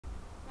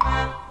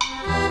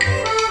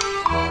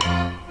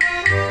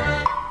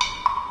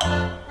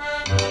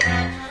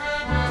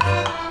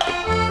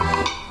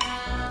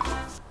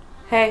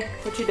Hey,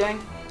 what you doing?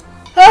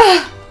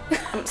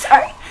 I'm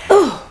sorry.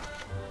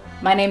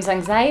 My name's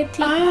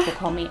Anxiety. They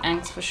call me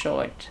Angst for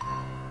short.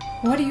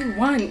 What do you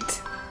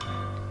want?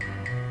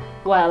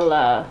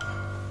 Well,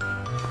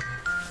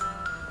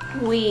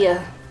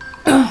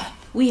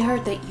 we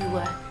heard that you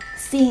were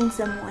seeing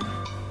someone.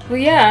 Well,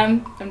 yeah,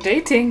 I'm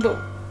dating, but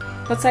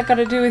what's that got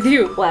to do with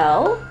you?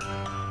 Well,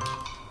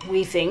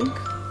 we think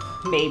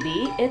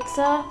maybe it's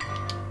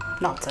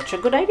not such a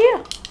good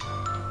idea.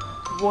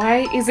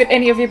 Why is it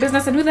any of your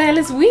business, and who the hell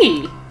is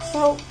we?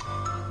 Well,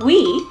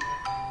 we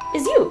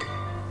is you.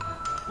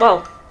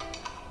 Well,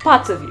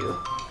 parts of you.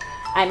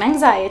 I'm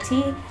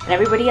Anxiety, and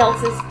everybody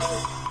else is...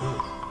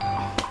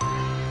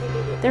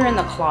 They're in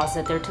the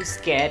closet. They're too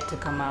scared to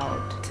come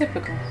out.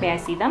 Typical. May I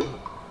see them?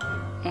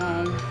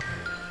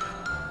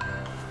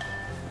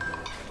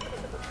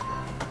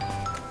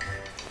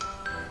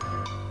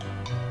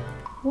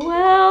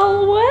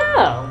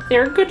 Well,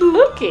 they're good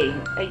looking.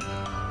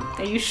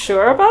 Are you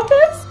sure about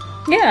this?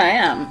 Yeah, I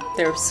am.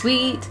 They're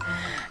sweet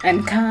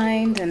and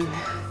kind and...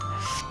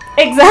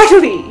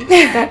 Exactly!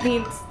 That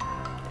means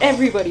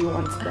everybody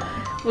wants them.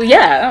 Well,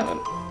 yeah,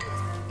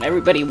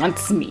 everybody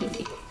wants me.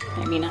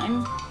 I mean,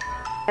 I'm...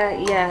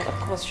 Yeah, of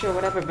course, sure,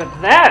 whatever, but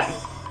them!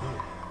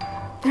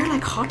 They're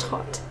like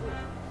hot.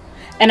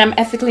 And I'm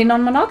ethically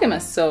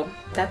non-monogamous, so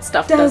that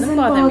stuff doesn't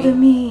bother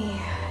me.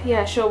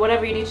 Yeah, sure,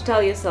 whatever you need to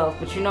tell yourself,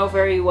 but you know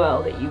very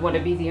well that you want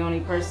to be the only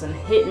person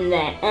hitting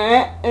that.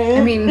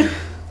 I mean,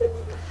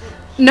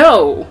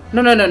 no.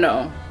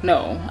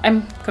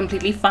 I'm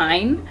completely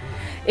fine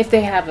if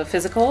they have a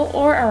physical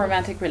or a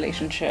romantic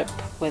relationship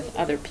with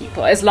other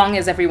people, as long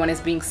as everyone is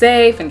being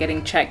safe and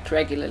getting checked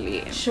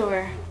regularly.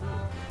 Sure.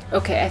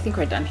 Okay, I think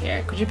we're done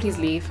here. Could you please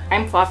leave?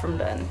 I'm far from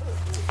done.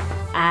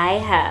 I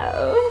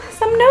have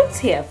some notes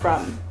here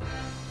from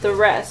the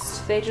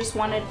rest. They just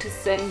wanted to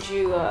send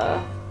you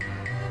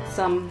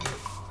some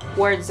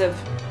words of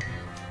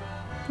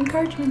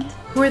encouragement.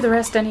 Who are the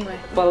rest anyway?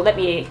 Well, let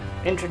me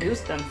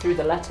introduce them through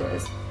the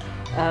letters.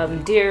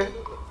 Dear,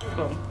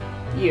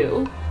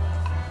 you.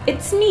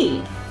 It's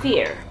me,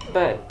 Fear,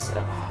 but,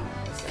 a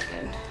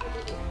second.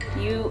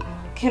 You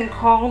can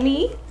call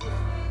me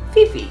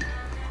Fifi.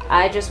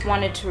 I just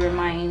wanted to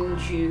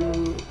remind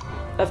you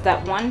of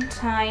that one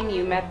time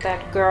you met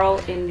that girl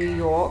in New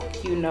York,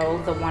 you know,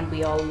 the one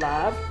we all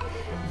loved.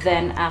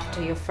 Then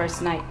after your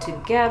first night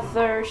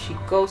together, she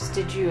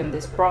ghosted you, and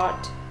this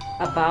brought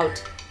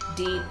about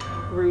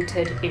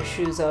deep-rooted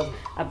issues of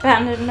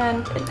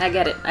abandonment. And I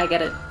get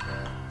it.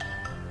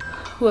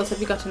 Who else have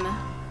you got in there?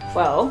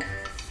 well,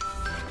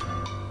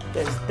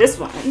 there's this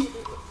one.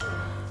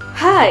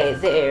 Hi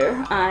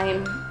there,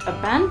 I'm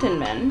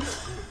Abandonment.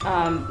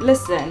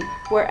 Listen,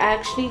 we're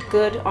actually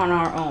good on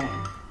our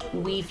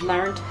own. We've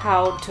learned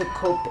how to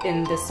cope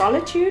in the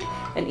solitude,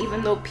 and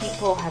even though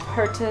people have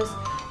hurt us,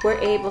 we're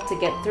able to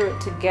get through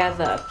it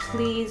together.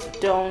 Please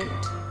don't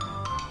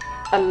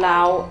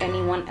allow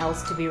anyone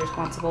else to be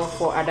responsible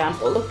for our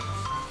downfall. Look,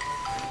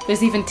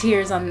 There's even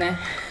tears on there.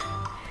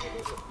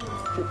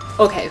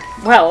 Okay,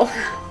 well,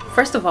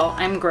 first of all,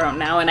 I'm grown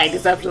now and I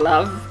deserve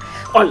love,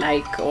 or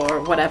like,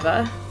 or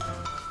whatever.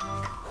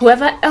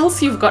 Whoever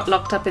else you've got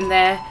locked up in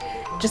there,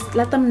 just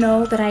let them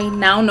know that I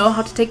now know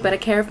how to take better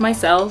care of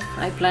myself.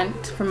 I've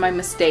learned from my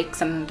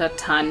mistakes and a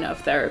ton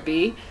of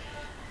therapy.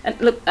 And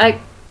look, I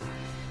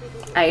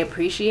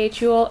appreciate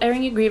you all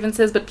airing your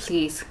grievances, but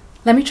please,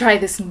 let me try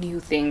this new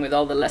thing with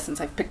all the lessons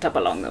I've picked up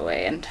along the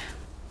way, and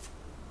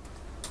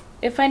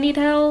if I need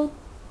help,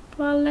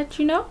 I'll let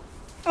you know.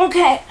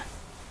 okay,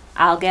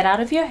 I'll get out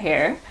of your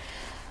hair.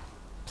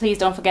 Please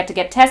don't forget to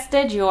get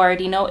tested. You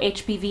already know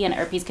HPV and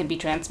herpes can be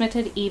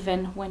transmitted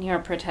even when you're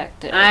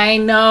protected. I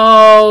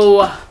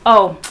know!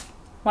 Oh,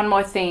 one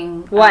more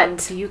thing.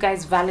 What? Do you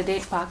guys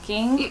validate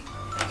parking?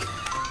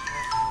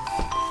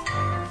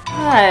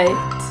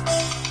 What?